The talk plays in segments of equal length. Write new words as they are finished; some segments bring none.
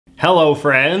Hello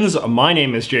friends, my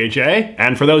name is JJ,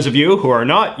 and for those of you who are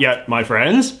not yet my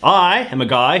friends, I am a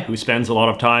guy who spends a lot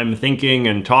of time thinking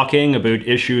and talking about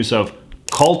issues of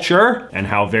culture and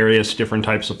how various different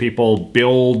types of people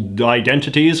build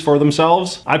identities for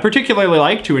themselves. I particularly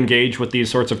like to engage with these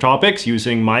sorts of topics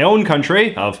using my own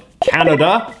country of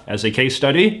Canada as a case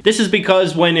study. This is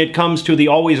because when it comes to the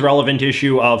always relevant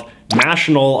issue of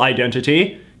national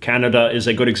identity, Canada is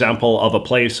a good example of a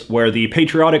place where the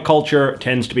patriotic culture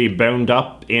tends to be bound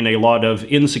up in a lot of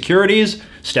insecurities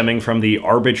stemming from the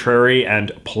arbitrary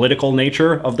and political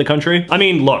nature of the country. I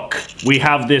mean, look, we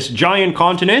have this giant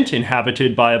continent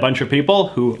inhabited by a bunch of people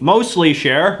who mostly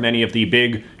share many of the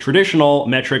big traditional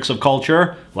metrics of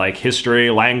culture, like history,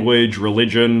 language,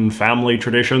 religion, family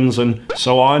traditions, and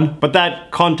so on. But that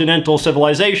continental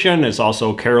civilization is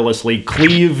also carelessly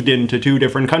cleaved into two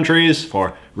different countries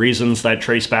for reasons that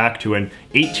trace back to an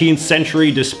 18th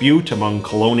century dispute among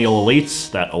colonial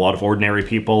elites that a lot of ordinary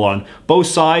people on both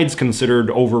sides considered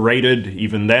overrated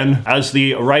even then. As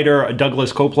the writer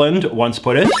Douglas Copeland once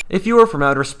put it, if you were from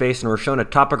outer space and were shown a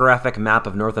topographic map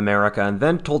of North America and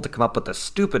then told to come up with the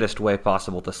stupidest way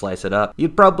possible to slice it up,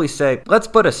 you'd probably say, let's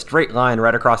put a straight line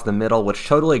right across the middle which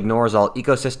totally ignores all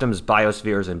ecosystems,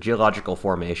 biospheres, and geological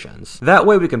formations. That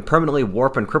way we can permanently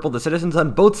warp and cripple the citizens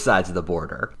on both sides of the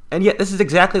border. And yet this is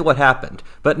exactly what happened,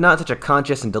 but not in such a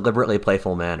conscious and deliberately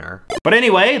playful manner. But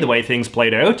anyway, the way things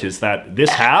played out is that this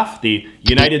half, the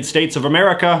United States of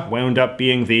America, wound up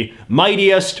being the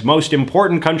mightiest, most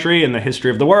important country in the history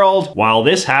of the world, while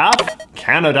this half,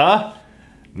 Canada,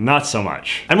 not so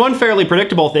much. And one fairly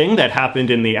predictable thing that happened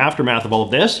in the aftermath of all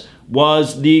of this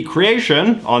was the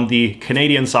creation, on the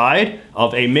Canadian side,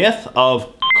 of a myth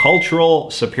of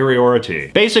cultural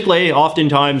superiority. Basically,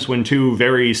 oftentimes when two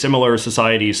very similar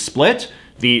societies split,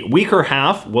 the weaker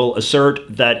half will assert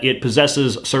that it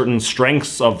possesses certain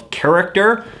strengths of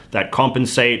character that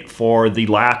compensate for the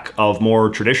lack of more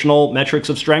traditional metrics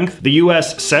of strength. The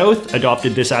US South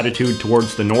adopted this attitude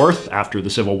towards the North after the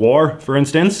Civil War, for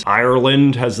instance.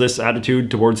 Ireland has this attitude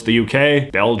towards the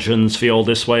UK. Belgians feel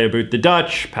this way about the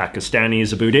Dutch,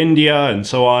 Pakistanis about India, and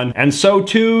so on. And so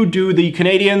too do the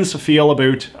Canadians feel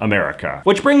about America.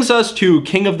 Which brings us to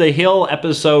King of the Hill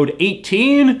episode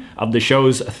 18 of the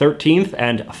show's 13th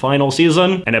and final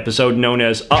season, an episode known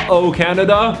as Uh-Oh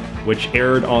Canada, which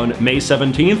aired on May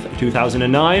 17th,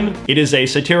 2009. It is a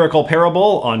satirical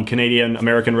parable on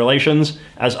Canadian-American relations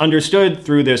as understood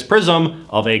through this prism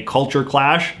of a culture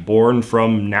clash born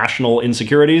from national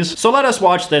insecurities. So let us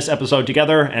watch this episode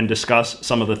together and discuss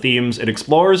some of the themes it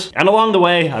explores. And along the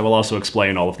way, I will also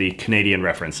explain all of the Canadian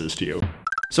references to you.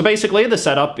 So basically, the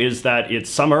setup is that it's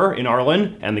summer in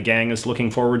Arlen, and the gang is looking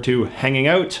forward to hanging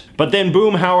out. But then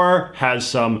Boomhauer has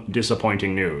some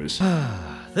disappointing news.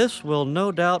 This will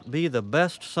no doubt be the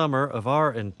best summer of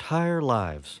our entire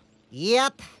lives.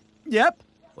 Yep.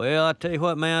 Well, I tell you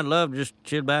what, man, I'd love to just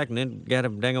chill back and then get a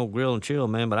dang old grill and chill,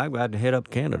 man, but I've got to head up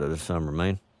to Canada this summer,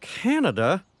 man.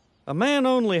 Canada? A man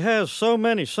only has so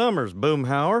many summers,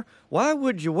 Boomhauer. Why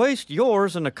would you waste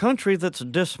yours in a country that's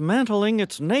dismantling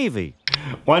its navy?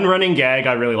 One running gag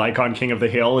I really like on King of the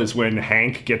Hill is when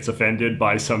Hank gets offended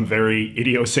by some very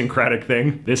idiosyncratic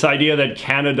thing. This idea that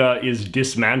Canada is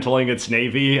dismantling its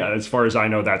navy, as far as I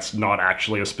know, that's not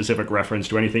actually a specific reference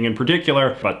to anything in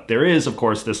particular, but there is, of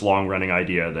course, this long-running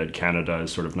idea that Canada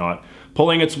is sort of not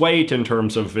pulling its weight in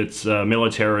terms of its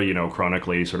military, you know,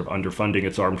 chronically sort of underfunding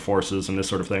its armed forces and this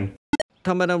sort of thing.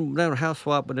 Talking about them house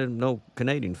swap with no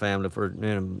Canadian family for,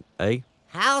 eh?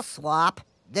 House swap?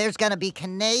 There's gonna be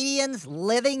Canadians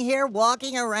living here,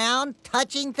 walking around,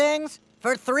 touching things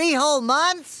for 3 whole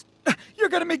months? You're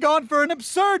gonna be gone for an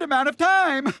absurd amount of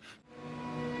time. Miss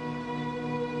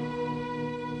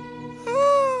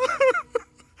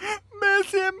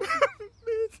him.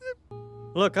 Miss him.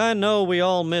 Look, I know we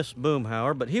all miss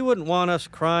Boomhauer, but he wouldn't want us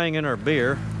crying in our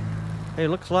beer. Hey,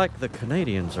 looks like the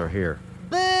Canadians are here.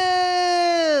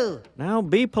 Boo! Now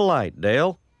be polite,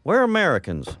 Dale. We're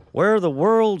Americans. We're the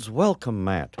world's welcome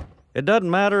mat. It doesn't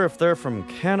matter if they're from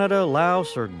Canada,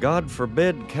 Laos, or God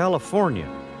forbid, California.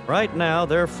 Right now,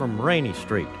 they're from Rainy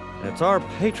Street. It's our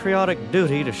patriotic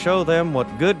duty to show them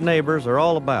what good neighbors are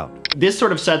all about. This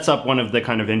sort of sets up one of the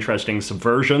kind of interesting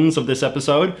subversions of this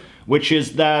episode, which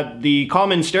is that the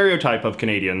common stereotype of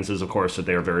Canadians is, of course, that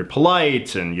they are very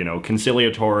polite and, you know,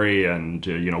 conciliatory and,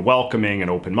 you know, welcoming and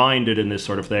open-minded and this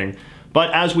sort of thing.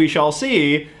 But as we shall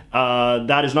see,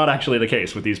 that is not actually the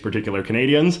case with these particular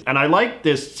Canadians. And I like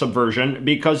this subversion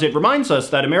because it reminds us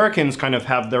that Americans kind of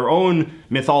have their own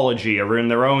mythology or in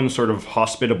their own sort of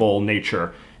hospitable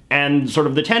nature. And sort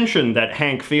of the tension that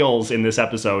Hank feels in this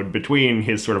episode between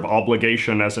his sort of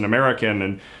obligation as an American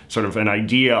and sort of an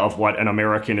idea of what an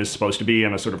American is supposed to be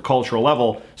on a sort of cultural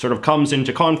level sort of comes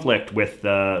into conflict with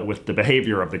the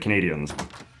behavior of the Canadians.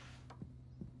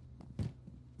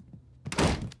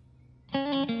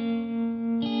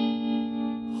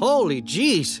 Holy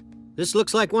jeez, this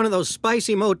looks like one of those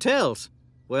spicy motels.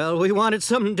 Well, we wanted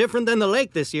something different than the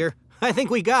lake this year. I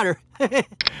think we got her.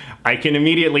 I can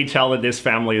immediately tell that this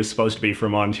family is supposed to be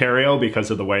from Ontario because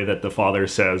of the way that the father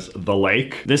says the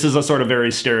lake. This is a sort of very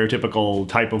stereotypical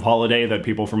type of holiday that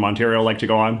people from Ontario like to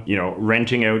go on. You know,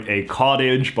 renting out a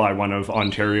cottage by one of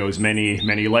Ontario's many,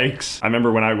 many lakes. I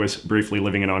remember when I was briefly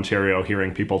living in Ontario,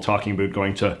 hearing people talking about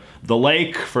going to the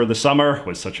lake for the summer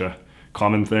was such a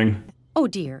common thing. Oh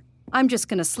dear, I'm just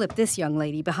gonna slip this young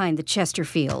lady behind the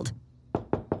Chesterfield.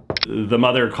 The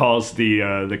mother calls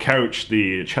the couch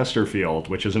the Chesterfield,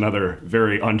 which is another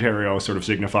very Ontario sort of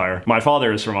signifier. My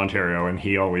father is from Ontario, and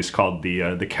he always called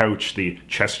the couch the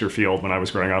Chesterfield when I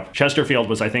was growing up. Chesterfield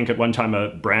was, I think, at one time a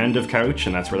brand of couch,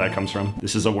 and that's where that comes from.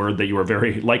 This is a word that you are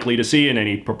very likely to see in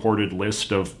any purported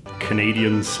list of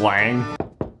Canadian slang.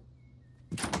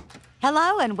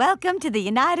 Hello and welcome to the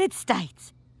United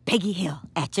States. Peggy Hill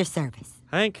at your service.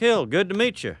 Hank Hill, good to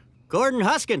meet you. Gordon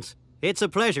Huskins, it's a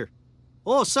pleasure.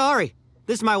 Oh, sorry.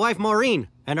 This is my wife Maureen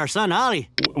and our son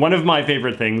Ollie. One of my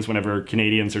favorite things whenever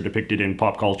Canadians are depicted in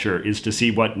pop culture is to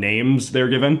see what names they're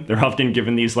given. They're often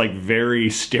given these like very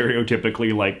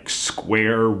stereotypically like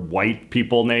square white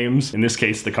people names. In this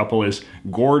case, the couple is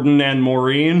Gordon and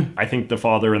Maureen. I think the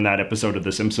father in that episode of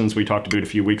The Simpsons we talked about a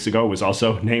few weeks ago was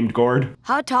also named Gord.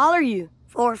 How tall are you?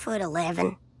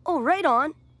 4'11". Oh, right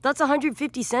on. That's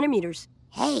 150 centimeters.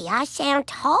 Hey, I sound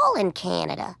tall in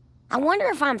Canada. I wonder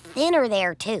if I'm thinner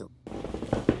there, too.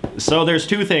 So there's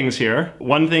two things here.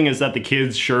 One thing is that the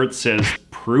kid's shirt says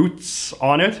Proots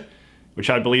on it, which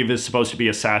I believe is supposed to be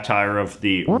a satire of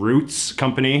the Roots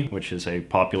Company, which is a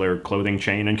popular clothing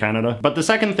chain in Canada. But the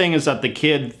second thing is that the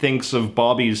kid thinks of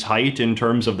Bobby's height in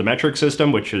terms of the metric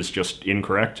system, which is just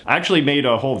incorrect. I actually made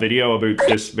a whole video about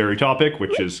this very topic,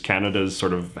 which is Canada's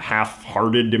sort of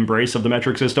half-hearted embrace of the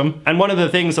metric system. And one of the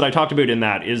things that I talked about in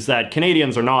that is that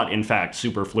Canadians are not, in fact,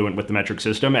 super fluent with the metric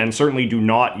system, and certainly do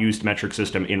not use the metric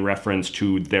system in reference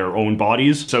to their own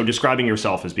bodies. So describing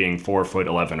yourself as being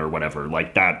 4'11" or whatever,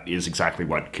 like that is exactly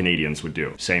what Canadians would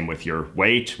do. Same with your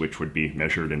weight, which would be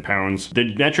measured in pounds.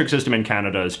 The metric system in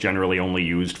Canada is generally only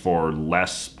used for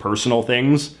less personal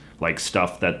things, like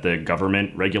stuff that the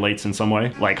government regulates in some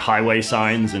way, like highway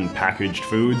signs and packaged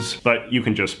foods. But you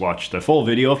can just watch the full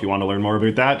video if you want to learn more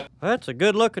about that. That's a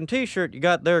good-looking t-shirt you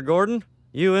got there, Gordon.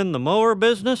 You in the mower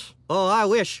business? Oh, I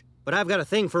wish, but I've got a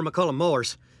thing for McCullum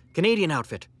mowers. Canadian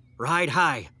outfit. Ride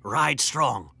high, ride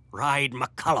strong, ride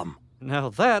McCullum. Now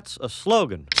that's a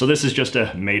slogan. So this is just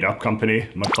a made-up company,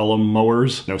 McCullum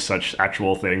Mowers. No such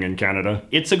actual thing in Canada.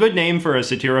 It's a good name for a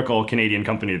satirical Canadian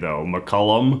company though,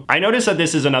 McCullum. I notice that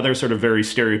this is another sort of very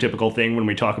stereotypical thing when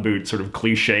we talk about sort of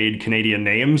cliched Canadian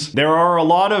names. There are a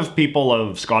lot of people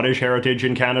of Scottish heritage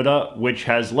in Canada, which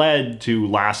has led to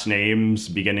last names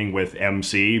beginning with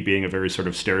MC being a very sort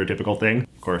of stereotypical thing.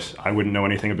 Of course, I wouldn't know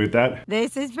anything about that.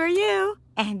 This is for you.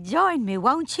 And join me,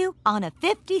 won't you, on a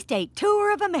 50-state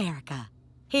tour of America.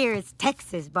 Here's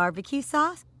Texas barbecue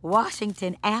sauce,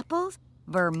 Washington apples,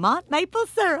 Vermont maple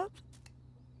syrup.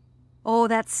 Oh,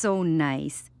 that's so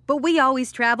nice. But we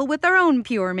always travel with our own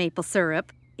pure maple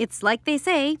syrup. It's like they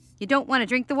say, you don't want to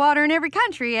drink the water in every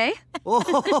country, eh?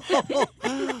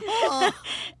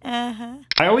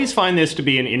 I always find this to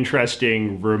be an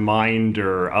interesting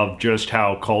reminder of just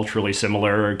how culturally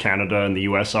similar Canada and the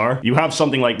US are. You have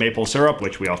something like maple syrup,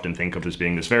 which we often think of as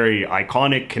being this very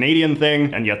iconic Canadian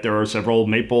thing, and yet there are several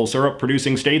maple syrup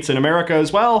producing states in America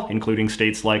as well, including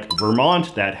states like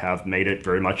Vermont that have made it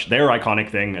very much their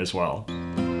iconic thing as well.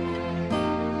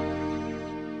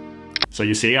 So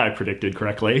you see, I predicted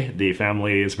correctly. The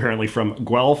family is apparently from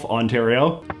Guelph,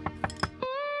 Ontario.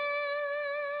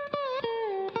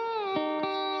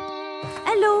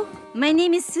 Hello, my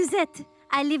name is Suzette.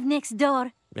 I live next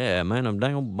door. Yeah, man, I'm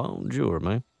down bonjour,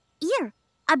 man. Here,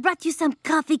 I brought you some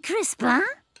coffee crisp, huh?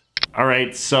 All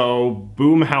right, so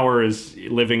Boomhauer is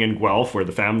living in Guelph, where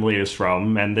the family is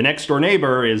from, and the next door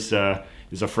neighbor is a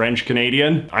French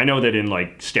Canadian. I know that in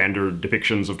like standard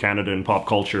depictions of Canada in pop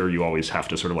culture, you always have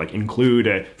to sort of like include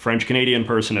a French Canadian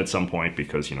person at some point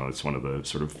because, you know, it's one of the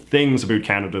sort of things about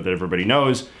Canada that everybody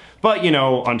knows. But, you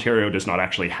know, Ontario does not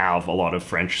actually have a lot of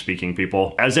French-speaking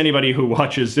people. As anybody who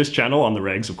watches this channel on the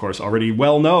regs, of course, already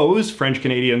well knows, French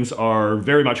Canadians are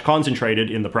very much concentrated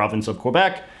in the province of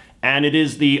Quebec, And it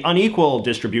is the unequal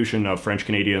distribution of French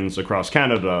Canadians across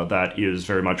Canada that is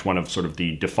very much one of sort of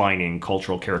the defining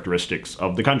cultural characteristics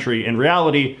of the country in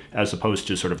reality, as opposed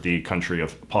to sort of the country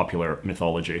of popular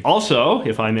mythology. Also,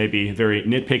 if I may be very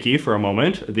nitpicky for a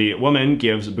moment, the woman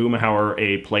gives Boomhauer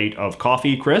a plate of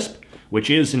coffee crisp, which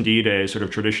is indeed a sort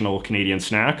of traditional Canadian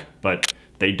snack, but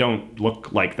they don't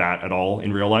look like that at all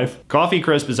in real life. Coffee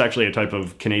crisp is actually a type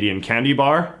of Canadian candy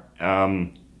bar.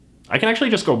 I can actually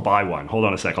just go buy one. Hold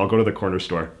on a sec, I'll go to the corner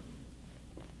store.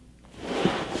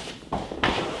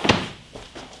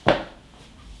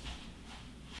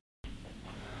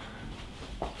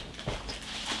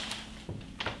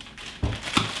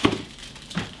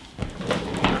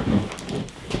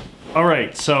 All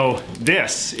right, so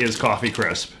this is Coffee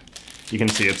Crisp. You can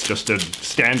see it's just a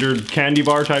standard candy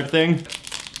bar type thing.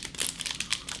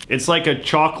 It's like a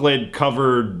chocolate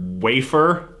covered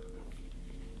wafer.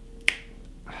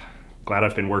 Glad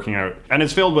I've been working out. And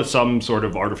it's filled with some sort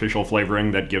of artificial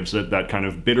flavoring that gives it that kind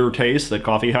of bitter taste that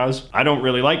coffee has. I don't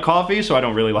really like coffee, so I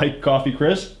don't really like Coffee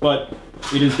Crisp, but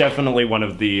it is definitely one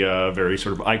of the very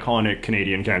sort of iconic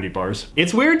Canadian candy bars.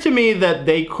 It's weird to me that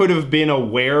they could have been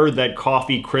aware that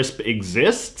Coffee Crisp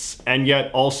exists and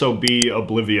yet also be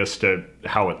oblivious to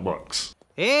how it looks.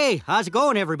 Hey, how's it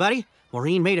going, everybody?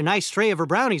 Maureen made a nice tray of her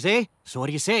brownies, eh? So what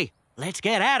do you say? Let's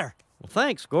get at her. Well,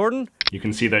 thanks, Gordon. You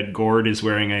can see that Gord is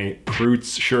wearing a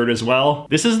Roots shirt as well.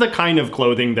 This is the kind of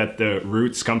clothing that the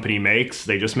Roots company makes.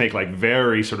 They just make like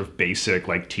very sort of basic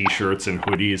like t-shirts and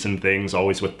hoodies and things,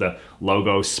 always with the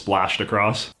logo splashed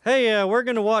across. Hey, we're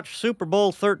gonna watch Super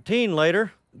Bowl 13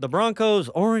 later. The Broncos'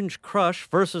 Orange Crush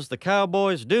versus the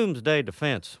Cowboys' Doomsday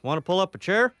Defense. Want to pull up a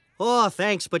chair? Oh,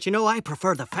 thanks, but you know, I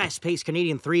prefer the fast-paced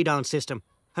Canadian three-down system.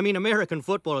 I mean, American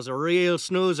football is a real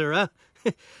snoozer, huh?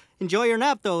 Enjoy your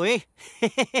nap, though, eh?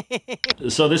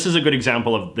 So this is a good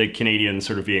example of the Canadians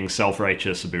sort of being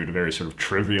self-righteous about a very sort of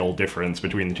trivial difference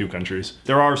between the two countries.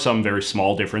 There are some very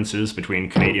small differences between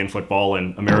Canadian football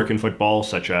and American football,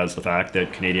 such as the fact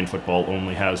that Canadian football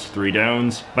only has 3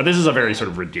 downs. But this is a very sort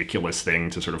of ridiculous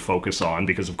thing to sort of focus on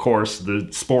because, of course, the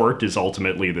sport is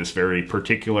ultimately this very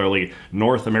particularly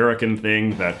North American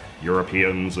thing that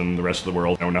Europeans and the rest of the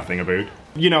world know nothing about.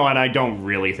 You know, and I don't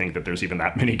really think that there's even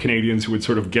that many Canadians who would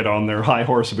sort of get on their high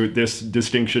horse about this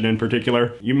distinction in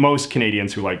particular. Most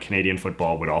Canadians who like Canadian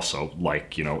football would also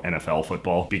like, you know, NFL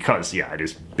football because, yeah, it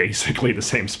is basically the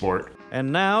same sport.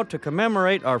 And now, to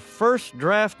commemorate our first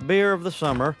draft beer of the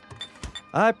summer,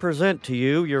 I present to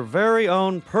you your very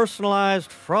own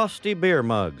personalized Frosty beer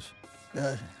mugs.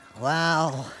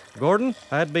 Wow. Gordon,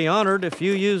 I'd be honored if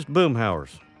you used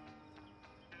Boomhauer's.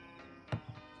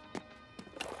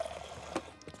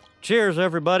 Cheers,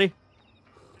 everybody.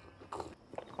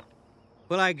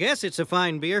 Well, I guess it's a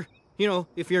fine beer. You know,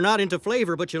 if you're not into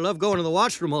flavor, but you love going to the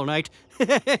washroom all night.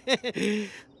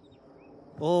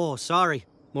 Oh, sorry.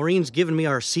 Maureen's given me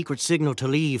our secret signal to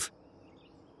leave.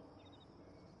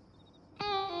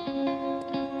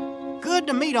 Good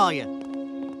to meet all you.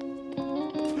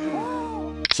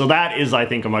 So that is, I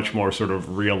think, a much more sort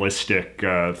of realistic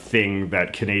thing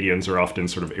that Canadians are often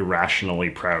sort of irrationally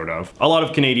proud of. A lot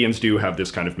of Canadians do have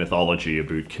this kind of mythology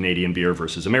about Canadian beer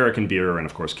versus American beer, and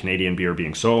of course Canadian beer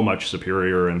being so much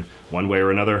superior in one way or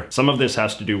another. Some of this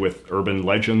has to do with urban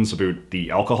legends about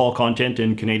the alcohol content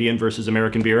in Canadian versus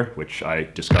American beer, which I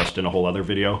discussed in a whole other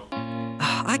video.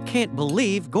 I can't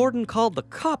believe Gordon called the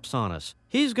cops on us.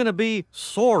 He's gonna be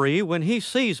sorry when he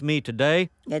sees me today.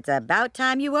 It's about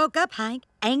time you woke up, Hank.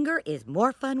 Anger is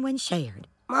more fun when shared.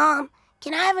 Mom,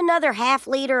 can I have another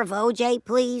half-liter of OJ,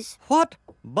 please? What?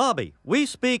 Bobby, we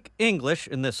speak English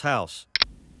in this house.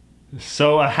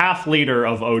 So a half-liter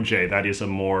of OJ, that is a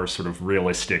more sort of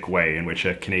realistic way in which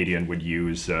a Canadian would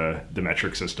use the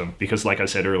metric system. Because like I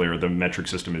said earlier, the metric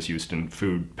system is used in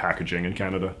food packaging in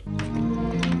Canada.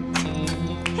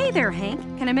 Hey there, Hank.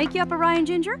 Can I make you up a Ryan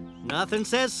Ginger? Nothing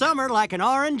says summer like an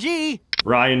R&G.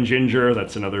 Ryan Ginger,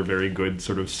 that's another very good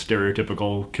sort of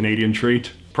stereotypical Canadian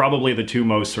treat. Probably the two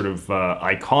most sort of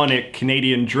iconic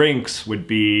Canadian drinks would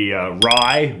be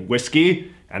rye,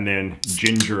 whiskey, and then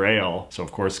ginger ale. So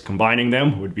of course combining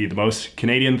them would be the most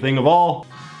Canadian thing of all.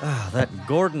 Ah, that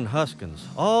Gordon Huskins.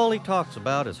 All he talks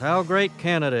about is how great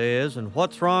Canada is and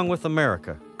what's wrong with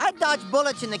America. I dodged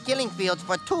bullets in the killing fields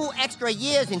for 2 extra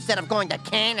years instead of going to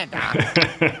Canada.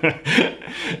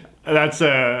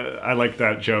 I like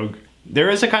that joke.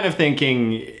 There is a kind of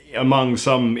thinking among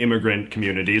some immigrant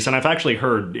communities, and I've actually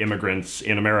heard immigrants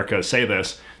in America say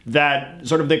this, that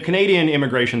sort of the Canadian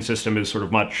immigration system is sort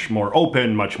of much more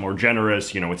open, much more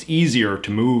generous. You know, it's easier to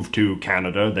move to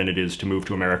Canada than it is to move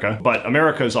to America. But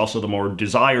America is also the more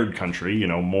desired country. You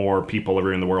know, more people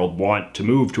around the world want to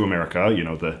move to America. You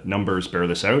know, the numbers bear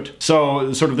this out.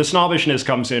 So sort of the snobbishness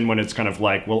comes in when it's kind of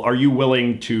like, well, are you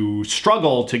willing to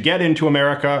struggle to get into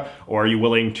America, or are you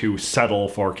willing to settle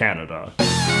for Canada?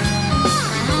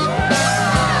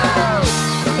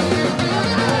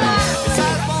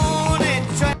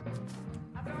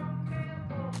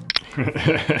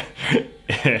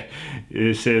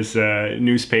 This is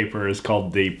newspaper is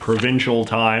called the Provincial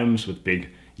Times with big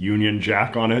Union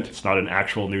Jack on it. It's not an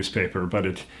actual newspaper, but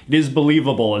it is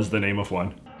believable as the name of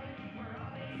one.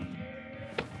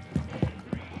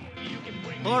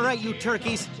 All right, you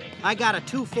turkeys. I got a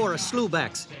 2-4 of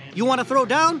Slewbacks. You want to throw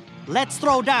down? Let's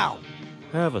throw down.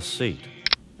 Have a seat.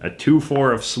 A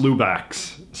 2-4 of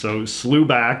Slewbacks. So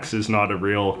Slewbacks is not a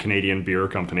real Canadian beer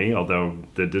company, although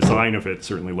the design of it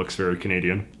certainly looks very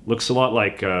Canadian. Looks a lot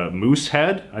like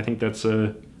Moosehead. I think that's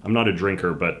a... I'm not a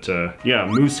drinker, but yeah,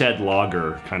 Moosehead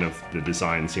Lager, kind of the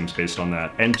design seems based on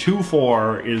that. And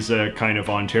 2-4 is a kind of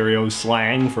Ontario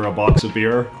slang for a box of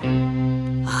beer.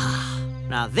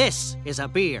 Now this is a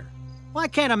beer. Why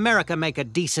can't America make a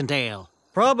decent ale?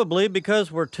 Probably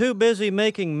because we're too busy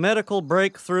making medical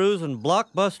breakthroughs and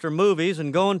blockbuster movies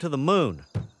and going to the moon.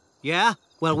 Yeah?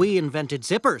 Well, we invented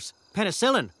zippers,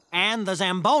 penicillin, and the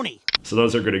Zamboni. So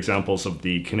those are good examples of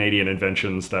the Canadian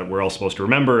inventions that we're all supposed to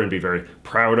remember and be very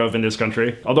proud of in this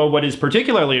country. Although what is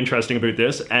particularly interesting about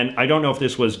this, and I don't know if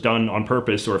this was done on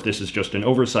purpose or if this is just an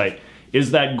oversight,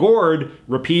 is that Gord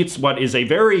repeats what is a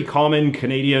very common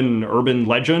Canadian urban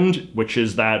legend, which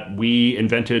is that we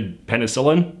invented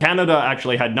penicillin. Canada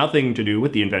actually had nothing to do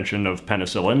with the invention of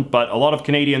penicillin, but a lot of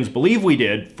Canadians believe we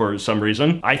did for some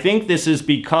reason. I think this is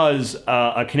because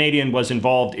a Canadian was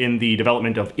involved in the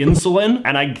development of insulin,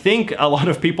 and I think a lot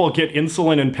of people get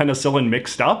insulin and penicillin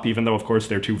mixed up, even though of course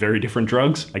they're two very different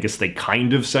drugs. I guess they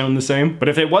kind of sound the same. But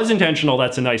if it was intentional,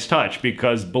 that's a nice touch,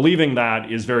 because believing that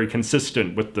is very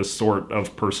consistent with the sort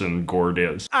of person Gord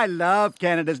is. I love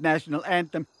Canada's national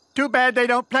anthem. Too bad they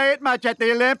don't play it much at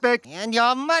the Olympics. And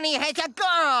your money has a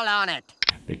girl on it.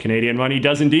 The Canadian money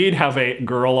does indeed have a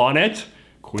girl on it,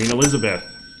 Queen Elizabeth.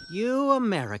 You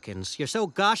Americans, you're so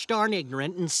gosh darn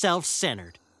ignorant and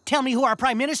self-centered. Tell me who our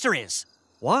Prime Minister is.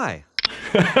 Why?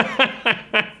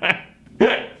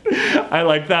 I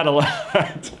like that a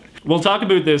lot. We'll talk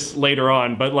about this later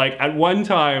on, but like at one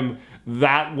time,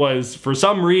 that was, for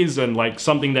some reason, like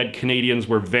something that Canadians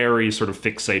were very sort of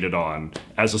fixated on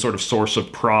as a sort of source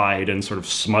of pride and sort of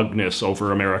smugness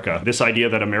over America. This idea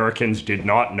that Americans did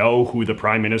not know who the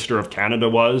Prime Minister of Canada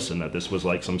was and that this was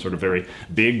like some sort of very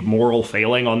big moral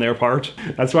failing on their part.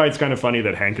 That's why it's kind of funny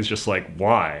that Hank is just like,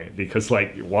 why? Because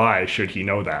like, why should he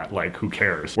know that? Like, who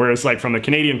cares? Whereas like from the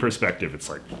Canadian perspective, it's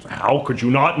like, how could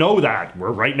you not know that?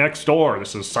 We're right next door.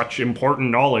 This is such important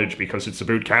knowledge because it's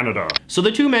about Canada. So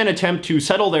the two men attempt to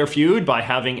settle their feud by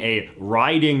having a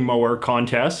riding mower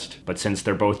contest, but since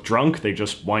they're both drunk, they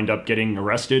just wind up getting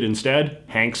arrested instead.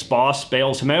 Hank's boss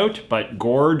bails him out, but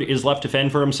Gord is left to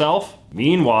fend for himself.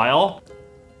 Meanwhile...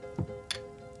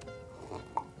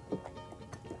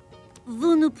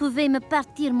 Vous ne pouvez me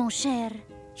partir, mon cher.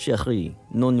 Chérie,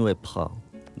 ne nuez pas.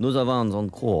 Nous avons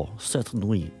encore cette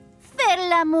nuit. Faire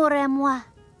l'amour à moi.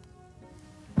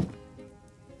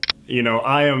 You know,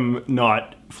 I am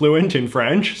not fluent in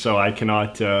French, so I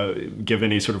cannot give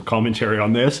any sort of commentary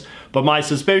on this, but my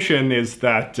suspicion is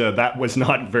that that was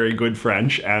not very good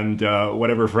French, and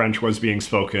whatever French was being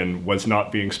spoken was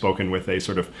not being spoken with a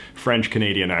sort of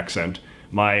French-Canadian accent.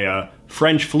 My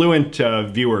French fluent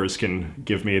viewers can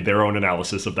give me their own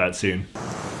analysis of that scene.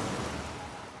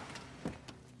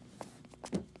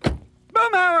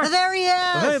 Boomhauer! There he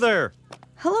is! Hey there!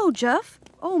 Hello, Jeff.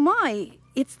 Oh my,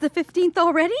 it's the 15th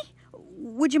already?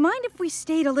 Would you mind if we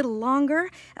stayed a little longer?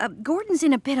 Gordon's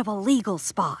in a bit of a legal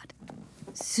spot.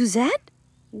 Suzette?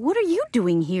 What are you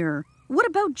doing here? What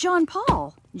about John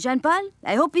Paul? Jean Paul,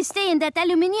 I hope you stay in that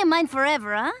aluminium mine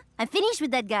forever, huh? I'm finished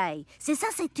with that guy. C'est ça,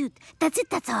 c'est tout. That's it,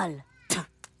 that's all.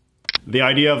 The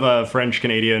idea of a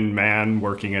French-Canadian man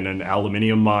working in an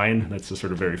aluminium mine, that's a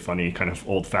sort of very funny, kind of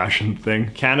old-fashioned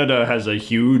thing. Canada has a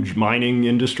huge mining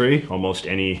industry. Almost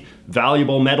any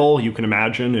valuable metal you can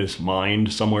imagine is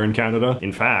mined somewhere in Canada.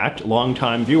 In fact,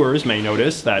 longtime viewers may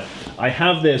notice that I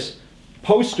have this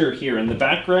poster here in the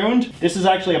background. This is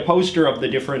actually a poster of the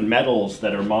different metals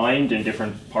that are mined in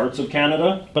different parts of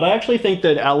Canada. But I actually think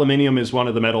that aluminium is one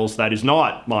of the metals that is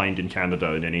not mined in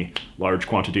Canada in any large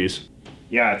quantities.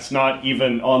 Yeah, it's not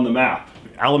even on the map.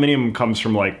 Aluminium comes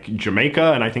from like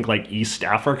Jamaica and I think like East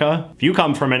Africa. If you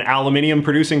come from an aluminium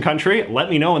producing country, let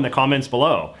me know in the comments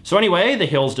below. So anyway, the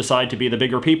Hills decide to be the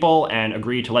bigger people and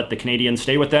agree to let the Canadians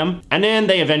stay with them. And then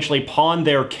they eventually pawn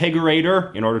their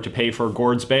kegerator in order to pay for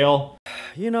Gord's bail.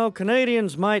 You know,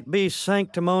 Canadians might be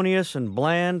sanctimonious and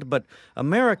bland, but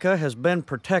America has been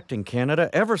protecting Canada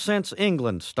ever since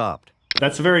England stopped.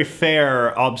 That's a very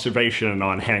fair observation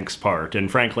on Hank's part,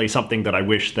 and frankly something that I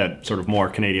wish that sort of more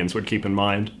Canadians would keep in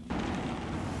mind.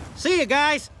 See you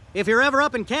guys! If you're ever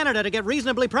up in Canada to get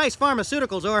reasonably priced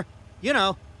pharmaceuticals or, you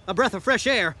know, a breath of fresh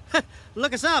air,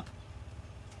 look us up!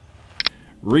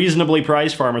 Reasonably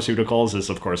priced pharmaceuticals is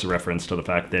of course a reference to the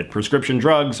fact that prescription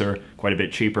drugs are quite a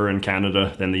bit cheaper in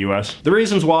Canada than the US. The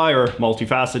reasons why are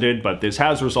multifaceted, but this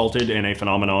has resulted in a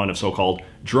phenomenon of so-called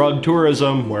drug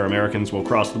tourism, where Americans will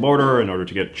cross the border in order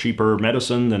to get cheaper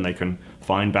medicine than they can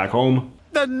find back home.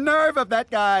 The nerve of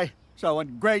that guy! So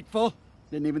ungrateful.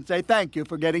 Didn't even say thank you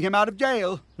for getting him out of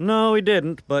jail. No, he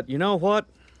didn't, but you know what?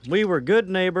 We were good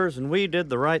neighbors and we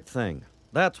did the right thing.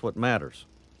 That's what matters.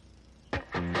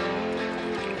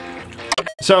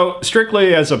 So,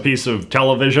 strictly as a piece of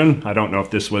television, I don't know if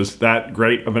this was that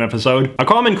great of an episode. A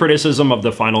common criticism of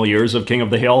the final years of King of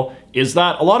the Hill is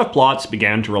that a lot of plots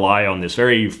began to rely on this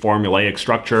very formulaic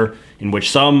structure in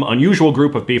which some unusual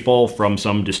group of people from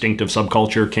some distinctive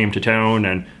subculture came to town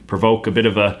and provoke a bit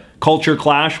of a culture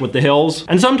clash with the Hills.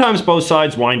 And sometimes both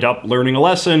sides wind up learning a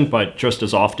lesson, but just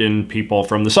as often people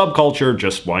from the subculture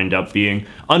just wind up being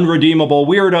unredeemable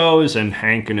weirdos, and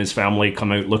Hank and his family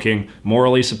come out looking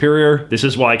morally superior. This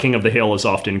is why King of the Hill is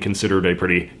often considered a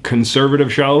pretty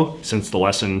conservative show, since the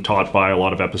lesson taught by a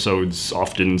lot of episodes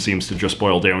often seems to just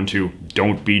boil down to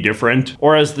don't be different.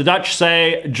 Or as the Dutch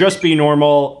say, just be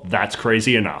normal, that's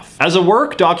crazy enough. As a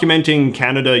work documenting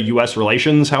Canada-US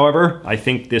relations, however, I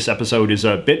think this episode is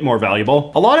a bit more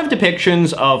valuable. A lot of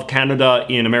depictions of Canada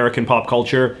in American pop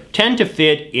culture tend to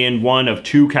fit in one of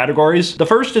two categories. The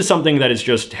first is something that is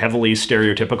just heavily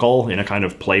stereotypical in a kind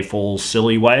of playful,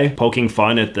 silly way, poking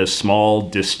fun at the small,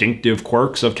 distinctive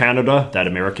quirks of Canada that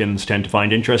Americans tend to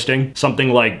find interesting. Something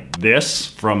like this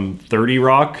from 30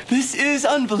 Rock. This is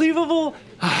unbelievable!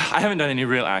 I haven't done any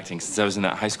real acting since I was in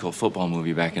that high school football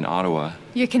movie back in Ottawa.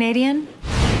 You're Canadian?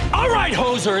 All right,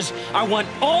 hosers, I want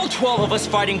all 12 of us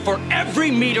fighting for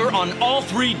every meter on all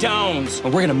 3 downs.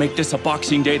 And we're gonna make this a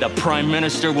Boxing Day the Prime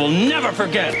Minister will never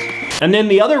forget. And then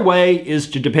the other way is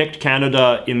to depict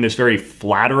Canada in this very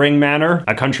flattering manner,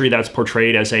 a country that's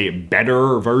portrayed as a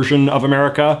better version of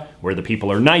America, where the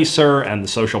people are nicer and the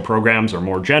social programs are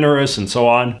more generous and so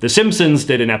on. The Simpsons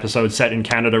did an episode set in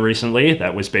Canada recently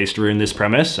that was based around this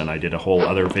premise, and I did a whole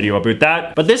other video about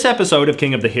that. But this episode of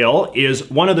King of the Hill is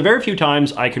one of the very few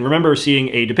times I can remember seeing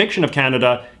a depiction of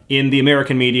Canada in the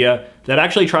American media that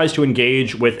actually tries to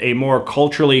engage with a more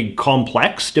culturally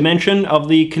complex dimension of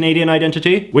the Canadian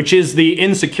identity, which is the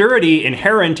insecurity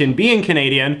inherent in being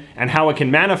Canadian and how it can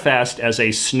manifest as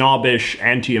a snobbish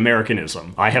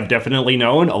anti-Americanism. I have definitely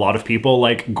known a lot of people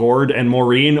like Gord and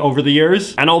Maureen over the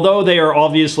years, and although they are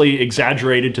obviously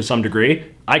exaggerated to some degree,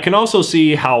 I can also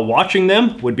see how watching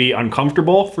them would be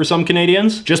uncomfortable for some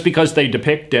Canadians, just because they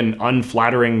depict an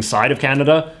unflattering side of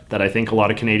Canada that I think a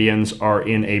lot of Canadians are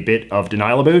in a bit of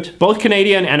denial about. Both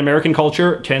Canadian and American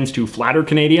culture tends to flatter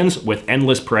Canadians with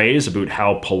endless praise about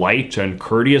how polite and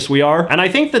courteous we are, and I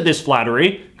think that this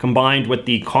flattery, combined with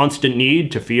the constant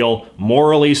need to feel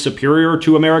morally superior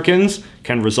to Americans,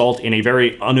 can result in a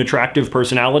very unattractive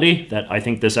personality that I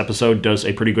think this episode does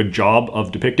a pretty good job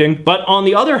of depicting. But on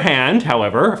the other hand,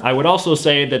 however, I would also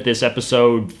say that this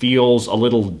episode feels a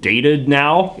little dated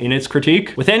now in its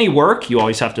critique. With any work, you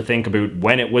always have to think about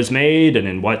when it was made and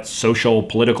in what social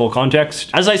political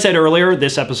context. As I said earlier,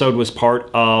 this episode was part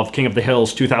of King of the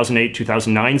Hill's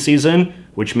 2008-2009 season,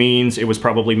 which means it was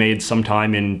probably made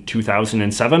sometime in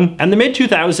 2007. And the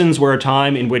mid-2000s were a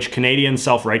time in which Canadian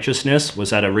self-righteousness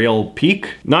was at a real peak.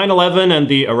 9/11 and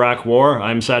the Iraq War,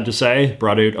 I'm sad to say,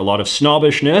 brought out a lot of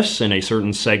snobbishness in a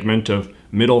certain segment of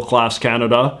middle-class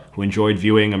Canada who enjoyed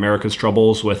viewing America's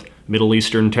troubles with Middle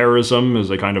Eastern terrorism as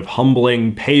a kind of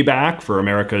humbling payback for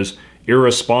America's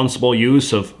irresponsible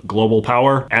use of global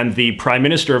power. And the Prime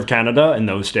Minister of Canada in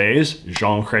those days,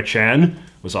 Jean Chrétien,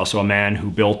 was also a man who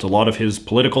built a lot of his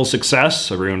political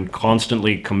success around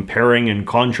constantly comparing and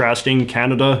contrasting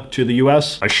Canada to the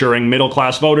US, assuring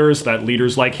middle-class voters that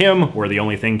leaders like him were the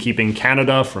only thing keeping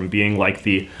Canada from being like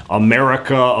the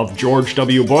America of George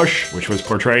W. Bush, which was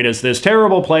portrayed as this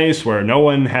terrible place where no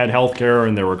one had healthcare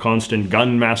and there were constant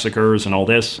gun massacres and all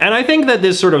this. And I think that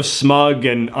this sort of smug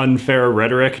and unfair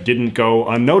rhetoric didn't go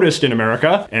unnoticed in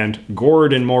America, and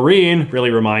Gord and Maureen really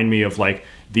remind me of like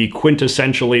the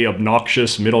quintessentially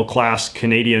obnoxious middle-class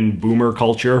Canadian boomer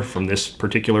culture from this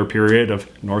particular period of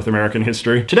North American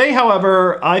history. Today,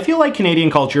 however, I feel like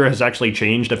Canadian culture has actually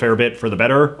changed a fair bit for the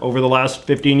better over the last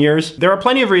 15 years. There are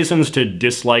plenty of reasons to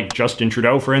dislike Justin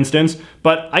Trudeau, for instance,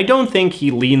 but I don't think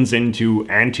he leans into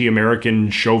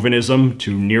anti-American chauvinism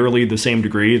to nearly the same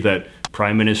degree that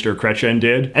Prime Minister Chrétien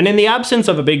did. And in the absence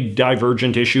of a big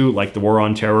divergent issue like the war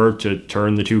on terror to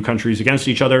turn the two countries against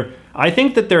each other, I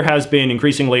think that there has been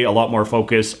increasingly a lot more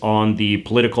focus on the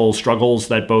political struggles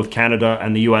that both Canada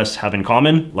and the US have in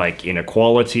common, like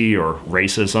inequality or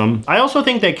racism. I also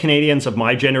think that Canadians of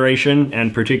my generation,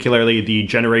 and particularly the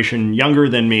generation younger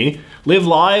than me, live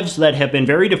lives that have been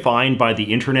very defined by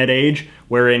the internet age,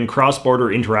 wherein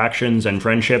cross-border interactions and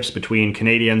friendships between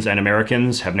Canadians and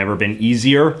Americans have never been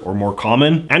easier or more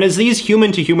common. And as these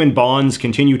human-to-human bonds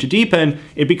continue to deepen,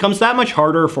 it becomes that much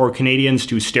harder for Canadians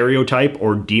to stereotype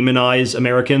or demonize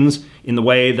Americans in the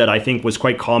way that I think was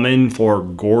quite common for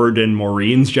Gord and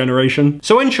Maureen's generation.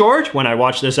 So in short, when I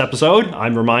watch this episode,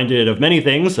 I'm reminded of many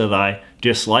things that I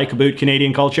dislike about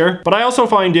Canadian culture, but I also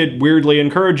find it weirdly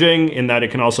encouraging in that it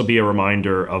can also be a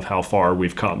reminder of how far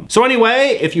we've come. So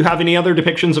anyway, if you have any other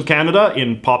depictions of Canada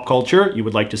in pop culture you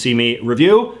would like to see me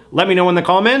review, let me know in the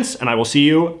comments, and I will see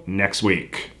you next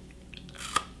week.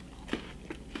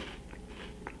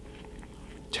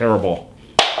 Terrible.